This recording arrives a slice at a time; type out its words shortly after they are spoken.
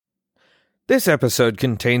This episode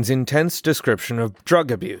contains intense description of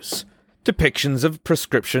drug abuse, depictions of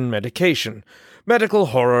prescription medication, medical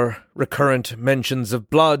horror, recurrent mentions of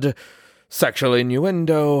blood, sexual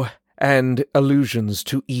innuendo, and allusions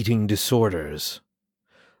to eating disorders.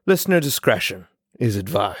 Listener discretion is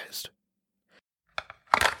advised.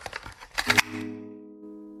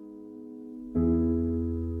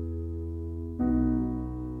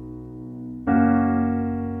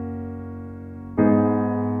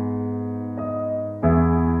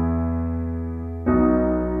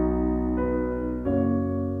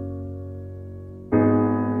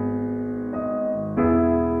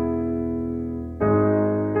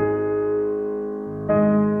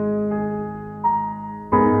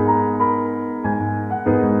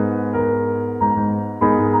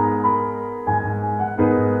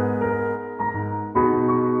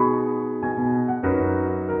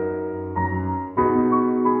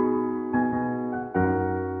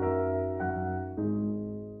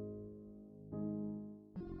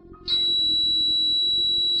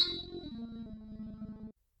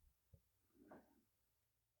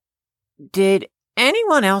 Did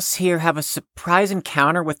anyone else here have a surprise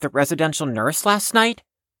encounter with the residential nurse last night?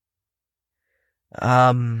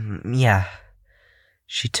 Yeah.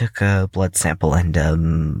 She took a blood sample and,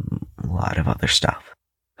 a lot of other stuff.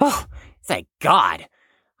 Oh, thank God.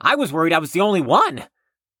 I was worried I was the only one.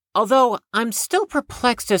 Although, I'm still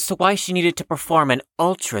perplexed as to why she needed to perform an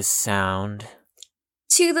ultrasound.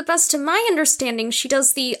 To the best of my understanding, she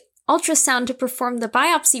does the ultrasound to perform the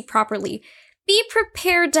biopsy properly. Be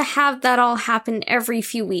prepared to have that all happen every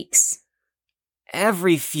few weeks.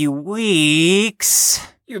 Every few weeks?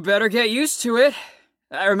 You better get used to it.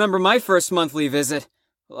 I remember my first monthly visit.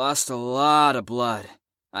 Lost a lot of blood.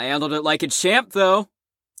 I handled it like a champ, though.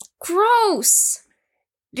 Gross!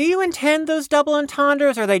 Do you intend those double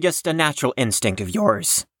entendres, or are they just a natural instinct of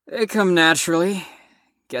yours? They come naturally.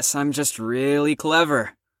 Guess I'm just really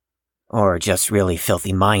clever. Or just really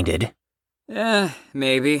filthy-minded.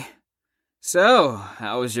 Maybe. So,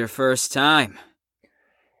 how was your first time?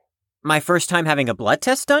 My first time having a blood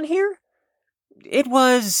test done here? It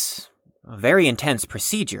was a very intense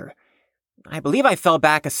procedure. I believe I fell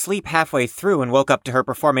back asleep halfway through and woke up to her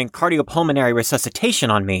performing cardiopulmonary resuscitation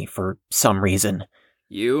on me for some reason.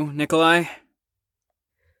 You, Nikolai?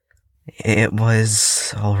 It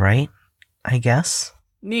was alright, I guess.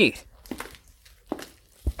 Neat.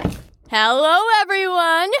 Hello,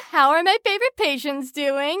 everyone! How are my favorite patients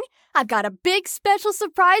doing? I've got a big special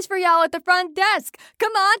surprise for y'all at the front desk.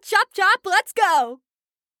 Come on, chop chop, let's go!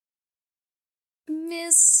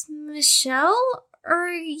 Miss Michelle, are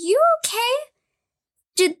you okay?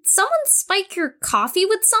 Did someone spike your coffee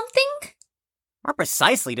with something? More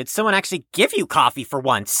precisely, did someone actually give you coffee for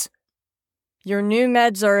once? Your new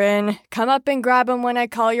meds are in. Come up and grab them when I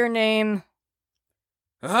call your name.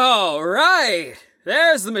 All right!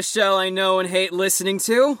 There's the Michelle I know and hate listening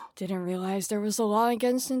to. Didn't realize there was a law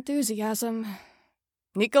against enthusiasm.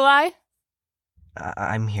 Nikolai?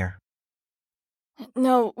 I'm here.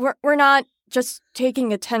 No, we're not just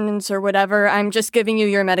taking attendance or whatever. I'm just giving you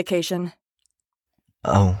your medication.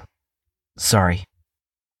 Oh, sorry.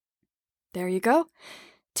 There you go.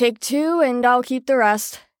 Take 2 and I'll keep the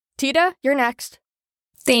rest. Tita, you're next.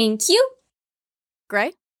 Thank you.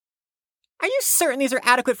 Gray? Are you certain these are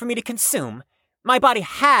adequate for me to consume? My body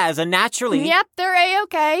has a naturally... Yep, they're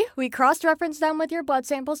A-okay. We cross-referenced them with your blood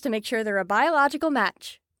samples to make sure they're a biological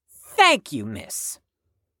match. Thank you, miss.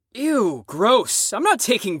 Ew, gross. I'm not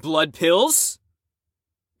taking blood pills.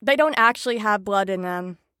 They don't actually have blood in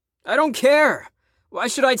them. I don't care. Why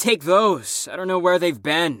should I take those? I don't know where they've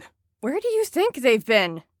been. Where do you think they've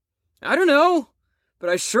been? I don't know. But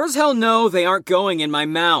I sure as hell know they aren't going in my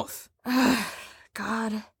mouth.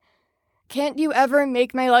 God. Can't you ever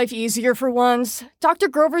make my life easier for once? Dr.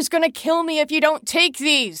 Grover's gonna kill me if you don't take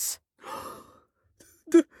these.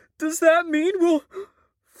 Does that mean we'll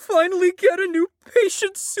finally get a new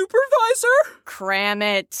patient supervisor? Cram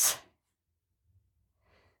it.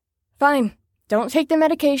 Fine. Don't take the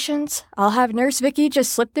medications. I'll have Nurse Vicky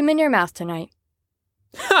just slip them in your mouth tonight.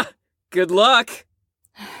 Ha! Good luck.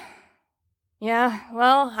 Yeah,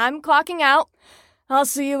 well, I'm clocking out. I'll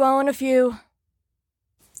see you all in a few.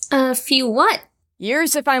 A few what?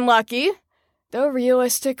 Years if I'm lucky. Though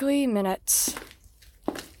realistically, minutes.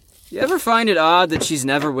 You ever find it odd that she's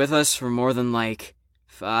never with us for more than,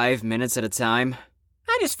 5 minutes at a time?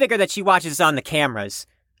 I just figured that she watches on the cameras.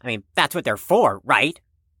 I mean, that's what they're for, right?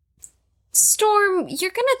 Storm,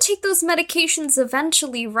 you're gonna take those medications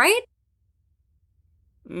eventually, right?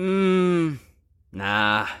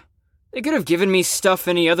 Nah. They could have given me stuff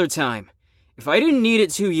any other time. If I didn't need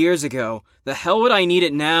it 2 years ago, the hell would I need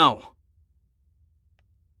it now?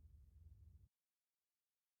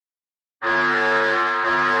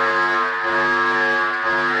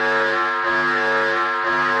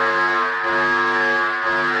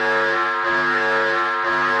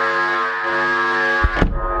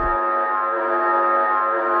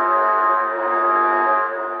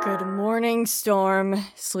 morning, Storm.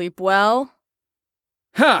 Sleep well?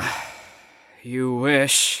 Huh. You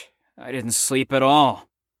wish. I didn't sleep at all.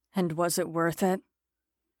 And was it worth it?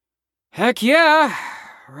 Heck yeah!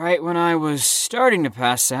 Right when I was starting to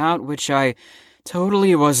pass out, which I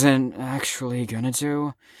totally wasn't actually gonna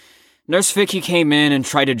do, Nurse Vicky came in and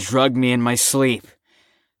tried to drug me in my sleep.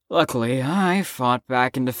 Luckily, I fought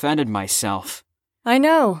back and defended myself. I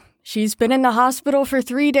know. She's been in the hospital for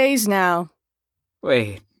 3 days now.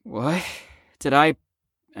 Wait, what? Did I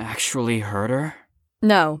actually hurt her?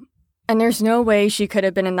 No. And there's no way she could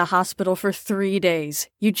have been in the hospital for 3 days.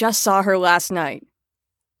 You just saw her last night.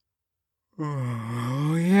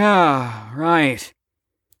 Oh, yeah, right.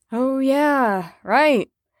 Oh, yeah, right.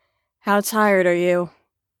 How tired are you?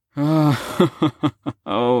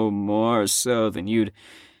 Oh, more so than you'd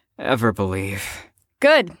ever believe.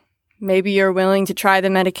 Good. Maybe you're willing to try the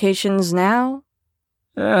medications now?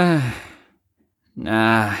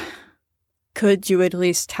 Nah. Could you at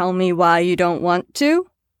least tell me why you don't want to?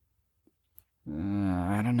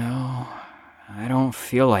 I don't know. I don't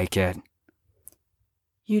feel like it.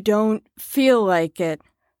 You don't feel like it.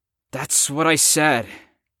 That's what I said.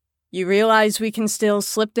 You realize we can still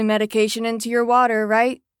slip the medication into your water,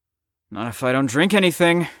 right? Not if I don't drink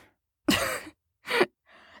anything.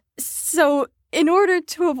 So, in order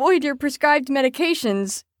to avoid your prescribed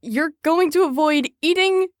medications, you're going to avoid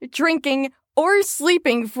eating, drinking, or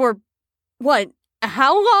sleeping for, what,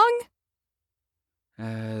 how long?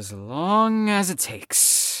 As long as it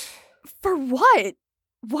takes. For what?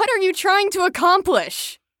 What are you trying to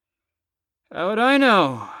accomplish? How would I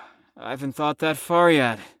know? I haven't thought that far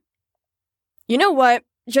yet. You know what?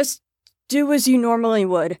 Just do as you normally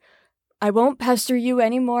would. I won't pester you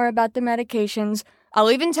anymore about the medications. I'll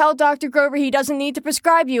even tell Dr. Grover he doesn't need to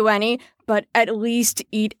prescribe you any, but at least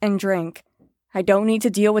eat and drink. I don't need to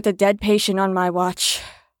deal with a dead patient on my watch.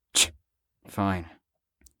 Fine.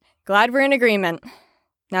 Glad we're in agreement.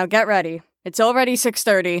 Now get ready. It's already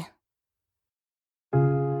 6:30.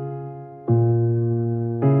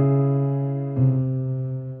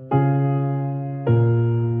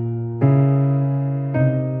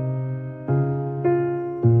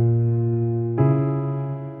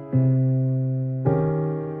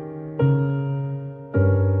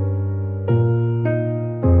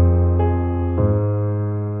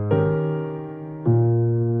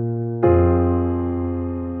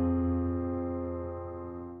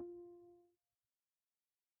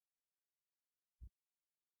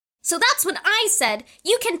 So that's what I said.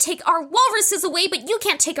 You can take our walruses away, but you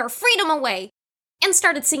can't take our freedom away. And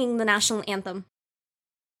started singing the national anthem.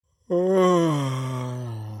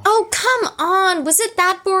 Oh, come on. Was it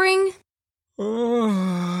that boring?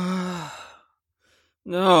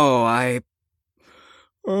 No,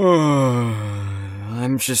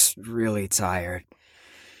 I'm just really tired.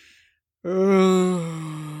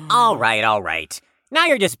 All right. Now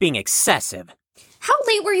you're just being excessive. How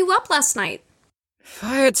late were you up last night? If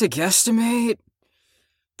I had to guesstimate,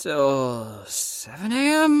 till 7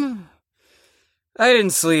 a.m.? I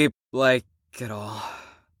didn't sleep, at all.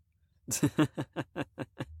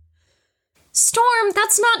 Storm,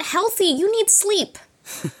 that's not healthy. You need sleep.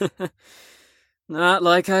 Not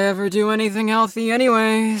like I ever do anything healthy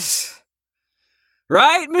anyways.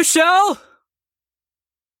 Right, Michelle?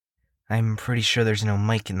 I'm pretty sure there's no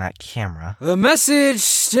mic in that camera. The message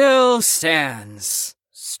still stands.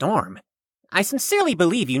 Storm, I sincerely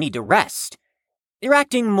believe you need to rest. You're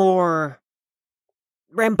acting more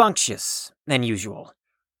rambunctious than usual.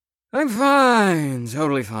 I'm fine.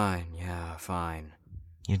 Totally fine. Yeah, fine.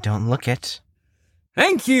 You don't look it.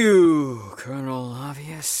 Thank you, Colonel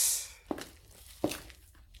Obvious.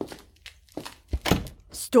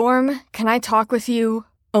 Storm, can I talk with you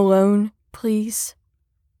alone, please?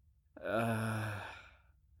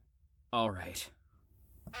 All right.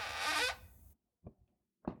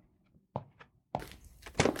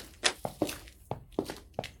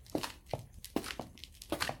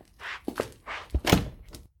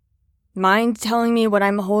 Mind telling me what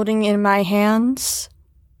I'm holding in my hands?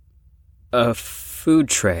 A food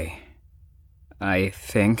tray, I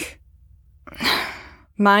think.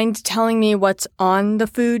 Mind telling me what's on the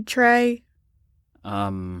food tray?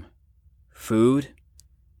 Food?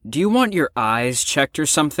 Do you want your eyes checked or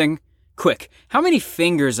something? Quick, how many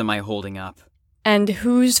fingers am I holding up? And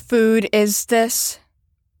whose food is this?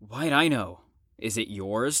 Why'd I know? Is it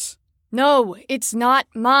yours? No, it's not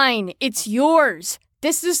mine. It's yours.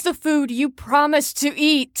 This is the food you promised to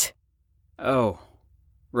eat. Oh,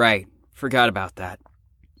 right. Forgot about that.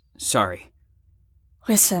 Sorry.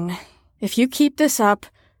 Listen, if you keep this up,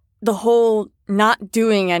 the whole not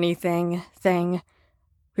doing anything thing,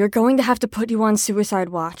 we're going to have to put you on suicide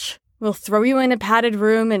watch. We'll throw you in a padded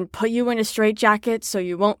room and put you in a straitjacket so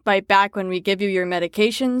you won't bite back when we give you your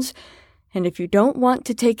medications. And if you don't want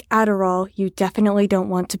to take Adderall, you definitely don't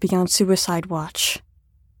want to be on suicide watch.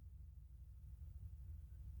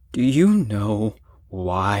 Do you know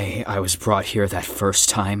why I was brought here that first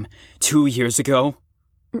time, 2 years ago?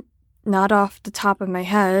 Not off the top of my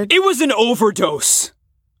head. It was an overdose!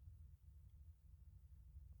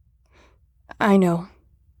 I know.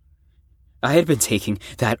 I had been taking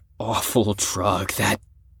that awful drug, that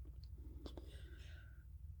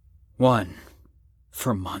one,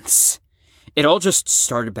 for months. It all just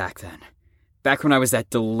started back then. Back when I was that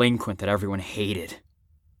delinquent that everyone hated.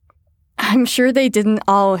 I'm sure they didn't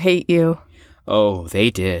all hate you. Oh, they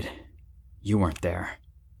did. You weren't there.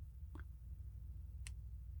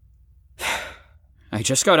 I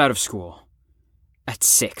just got out of school. At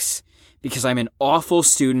 6. Because I'm an awful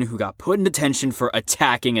student who got put in detention for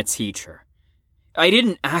attacking a teacher. I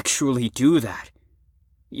didn't actually do that.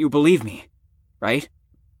 You believe me, right?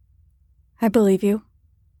 I believe you.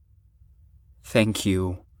 Thank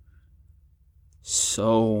you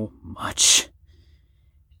so much.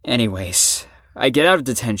 Anyways, I get out of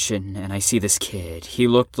detention and I see this kid. He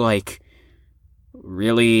looked like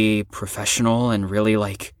really professional and really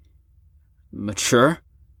mature.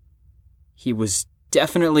 He was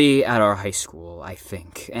definitely at our high school, I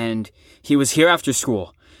think, and he was here after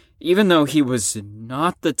school, even though he was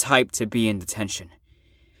not the type to be in detention.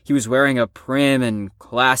 He was wearing a prim and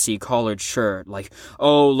classy collared shirt, like,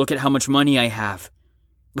 oh, look at how much money I have.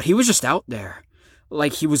 But he was just out there,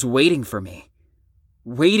 like he was waiting for me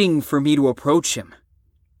to approach him.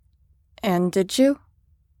 And did you?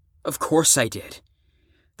 Of course I did.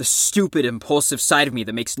 The stupid, impulsive side of me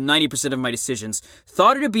that makes 90% of my decisions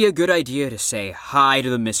thought it'd be a good idea to say hi to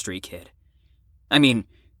the mystery kid. I mean,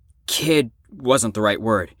 kid wasn't the right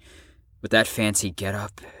word, with that fancy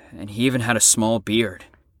getup, and he even had a small beard.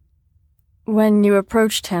 When you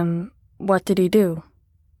approached him, what did he do?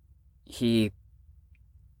 He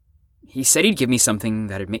said he'd give me something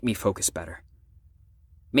that'd make me focus better.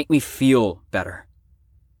 Make me feel better.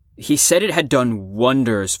 He said it had done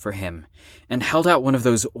wonders for him, and held out one of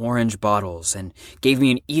those orange bottles and gave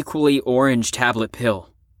me an equally orange tablet pill.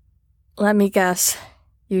 Let me guess.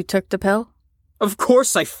 You took the pill? Of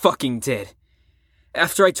course I fucking did.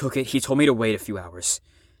 After I took it, he told me to wait a few hours.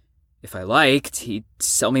 If I liked, he'd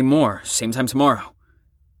sell me more, same time tomorrow.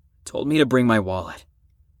 Told me to bring my wallet.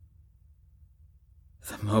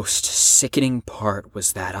 The most sickening part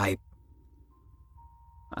was that I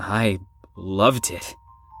loved it.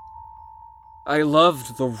 I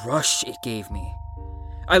loved the rush it gave me.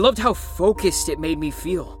 I loved how focused it made me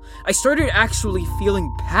feel. I started actually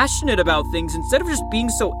feeling passionate about things instead of just being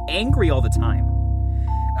so angry all the time.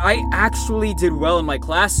 I actually did well in my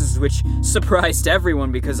classes, which surprised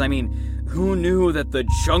everyone because, who knew that the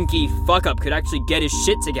junkie fuck-up could actually get his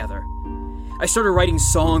shit together? I started writing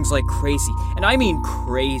songs like crazy, and I mean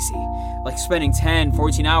crazy. Like spending 10,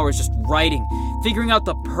 14 hours just writing, figuring out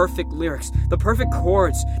the perfect lyrics, the perfect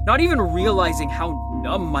chords, not even realizing how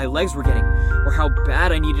numb my legs were getting, or how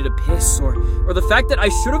bad I needed to piss, or the fact that I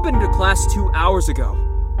should have been to class 2 hours ago.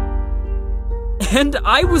 And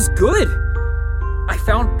I was good. I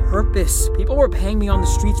found purpose. People were paying me on the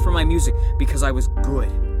streets for my music because I was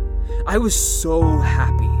good. I was so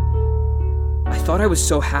happy. I thought I was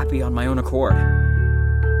so happy on my own accord.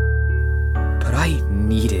 But I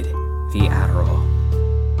needed the Adderall.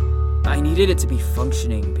 I needed it to be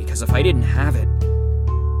functioning because if I didn't have it,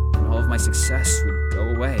 then all of my success would go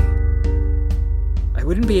away. I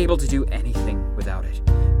wouldn't be able to do anything without it.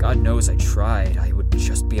 God knows I tried. I would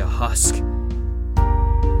just be a husk.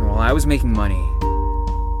 And while I was making money,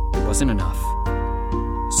 it wasn't enough.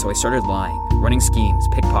 So I started lying, running schemes,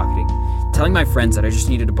 pickpocketing, telling my friends that I just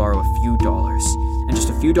needed to borrow a few dollars, and just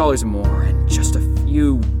a few dollars more, and just a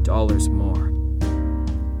few dollars more.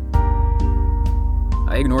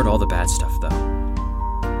 I ignored all the bad stuff, though.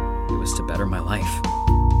 It was to better my life,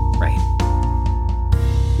 right?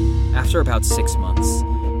 After about 6 months,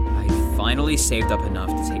 I finally saved up enough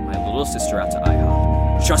to take my little sister out to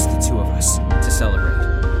IHOP, just the two of us, to celebrate.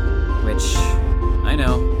 Which, I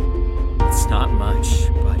know, it's not much,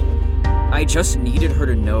 but I just needed her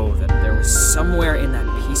to know that there was somewhere in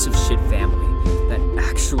that piece of shit family that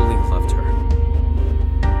actually loved her.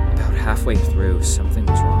 About halfway through, something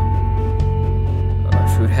was wrong. Our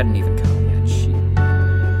food hadn't even come yet. She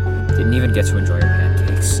didn't even get to enjoy her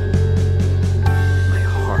pancakes. My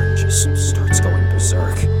heart just starts going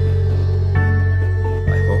berserk.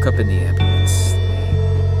 I woke up in the ambulance.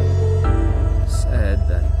 They said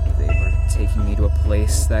that they were taking me to a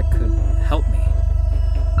place that could help me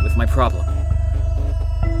with my problem.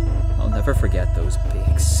 never forget those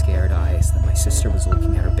big, scared eyes that my sister was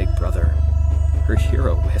looking at her big brother, her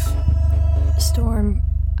hero, with. Storm,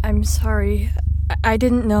 I'm sorry. I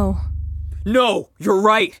didn't know. No, you're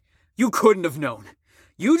right. You couldn't have known.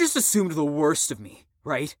 You just assumed the worst of me,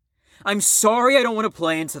 right? I'm sorry I don't want to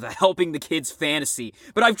play into the helping the kids fantasy,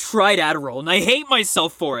 but I've tried Adderall and I hate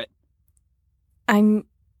myself for it. I'm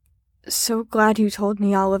so glad you told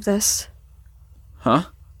me all of this. Huh?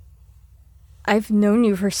 I've known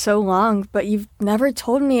you for so long, but you've never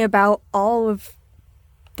told me about all of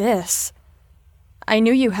this. I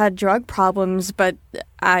knew you had drug problems, but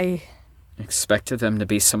I... Expected them to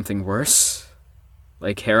be something worse?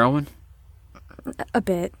 Like heroin? A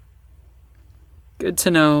bit. Good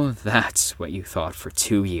to know that's what you thought for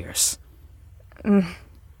 2 years.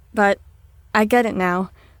 But I get it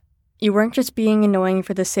now. You weren't just being annoying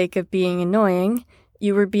for the sake of being annoying.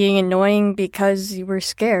 You were being annoying because you were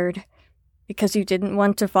scared. Because you didn't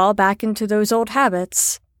want to fall back into those old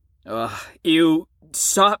habits. You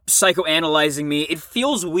stop psychoanalyzing me. It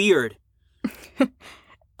feels weird.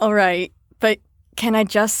 All right, but can I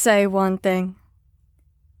just say one thing?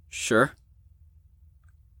 Sure.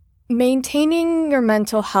 Maintaining your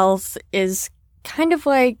mental health is kind of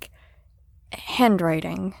like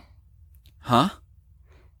handwriting. Huh?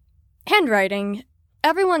 Handwriting.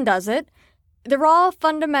 Everyone does it. They're all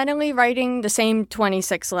fundamentally writing the same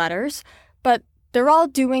 26 letters, but they're all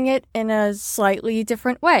doing it in a slightly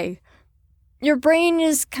different way. Your brain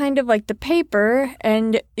is kind of like the paper,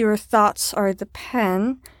 and your thoughts are the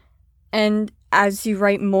pen. And as you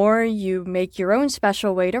write more, you make your own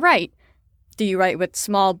special way to write. Do you write with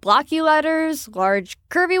small blocky letters, large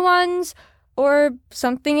curvy ones, or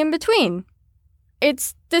something in between?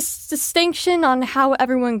 It's this distinction on how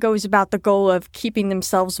everyone goes about the goal of keeping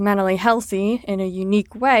themselves mentally healthy in a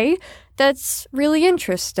unique way that's really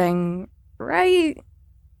interesting, right?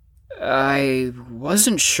 I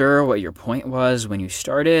wasn't sure what your point was when you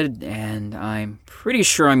started, and I'm pretty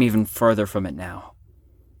sure I'm even farther from it now.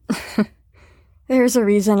 There's a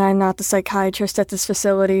reason I'm not the psychiatrist at this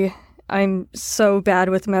facility. I'm so bad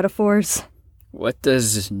with metaphors. What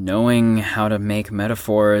does knowing how to make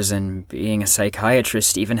metaphors and being a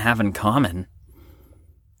psychiatrist even have in common?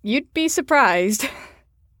 You'd be surprised.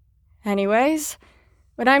 Anyways,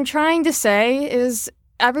 what I'm trying to say is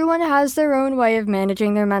everyone has their own way of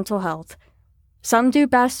managing their mental health. Some do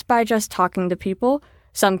best by just talking to people,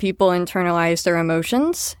 some people internalize their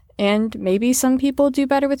emotions, and maybe some people do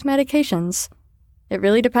better with medications. It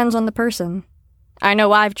really depends on the person. I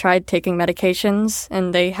know I've tried taking medications,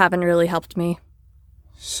 and they haven't really helped me.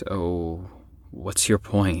 So, what's your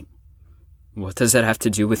point? What does that have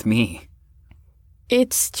to do with me?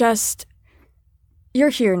 It's just... You're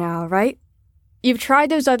here now, right? You've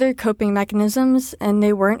tried those other coping mechanisms, and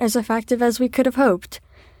they weren't as effective as we could have hoped.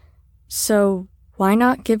 So, why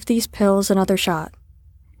not give these pills another shot?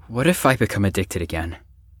 What if I become addicted again?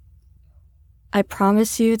 I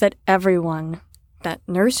promise you that everyone, that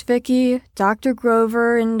Nurse Vicky, Dr.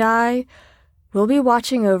 Grover, and I, will be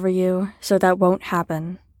watching over you so that won't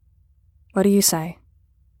happen. What do you say?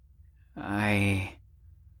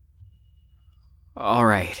 All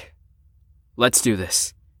right. Let's do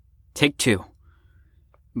this. Take 2.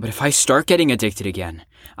 But if I start getting addicted again,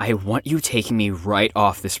 I want you taking me right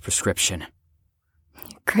off this prescription.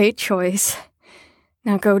 Great choice.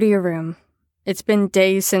 Now go to your room. It's been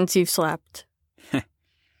days since you've slept.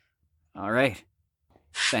 All right.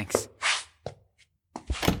 Thanks.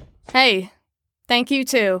 Hey, thank you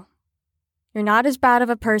too. You're not as bad of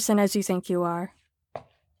a person as you think you are.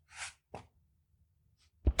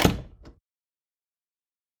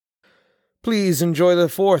 Please enjoy the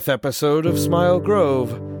 4th episode of Smile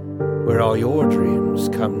Grove, where all your dreams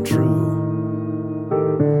come true.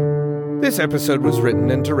 This episode was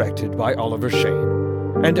written and directed by Oliver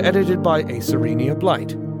Shane, and edited by Acerenia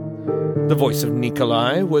Blight. The voice of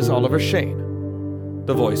Nikolai was Oliver Shane.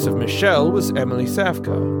 The voice of Michelle was Emily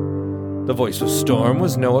Safko. The voice of Storm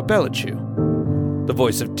was Noah Bellichew. The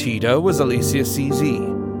voice of Tita was Alicia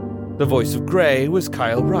CZ. The voice of Gray was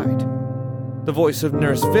Kyle Wright. The voice of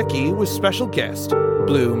Nurse Vicky was special guest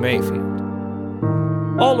Blue Mayfield.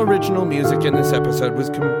 All original music in this episode was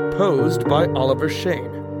composed by Oliver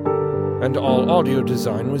Shane, and all audio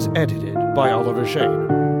design was edited by Oliver Shane.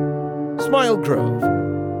 Smile Grove,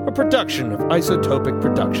 a production of Isotopic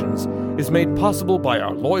Productions, is made possible by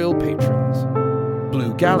our loyal patrons,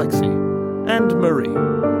 Blue Galaxy and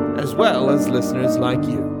Marie, as well as listeners like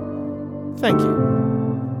you. Thank you.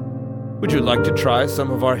 Would you like to try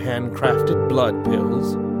some of our handcrafted blood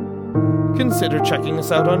pills? consider checking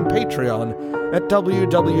us out on Patreon at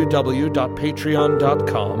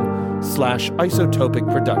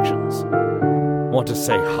www.patreon.com/Isotopic Productions. Want to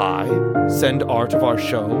say hi, send art of our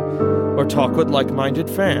show, or talk with like-minded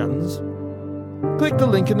fans? Click the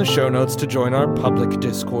link in the show notes to join our public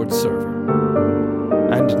Discord server.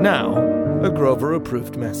 And now, a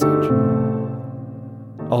Grover-approved message.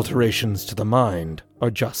 Alterations to the mind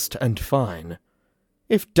are just and fine,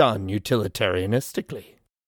 if done utilitarianistically.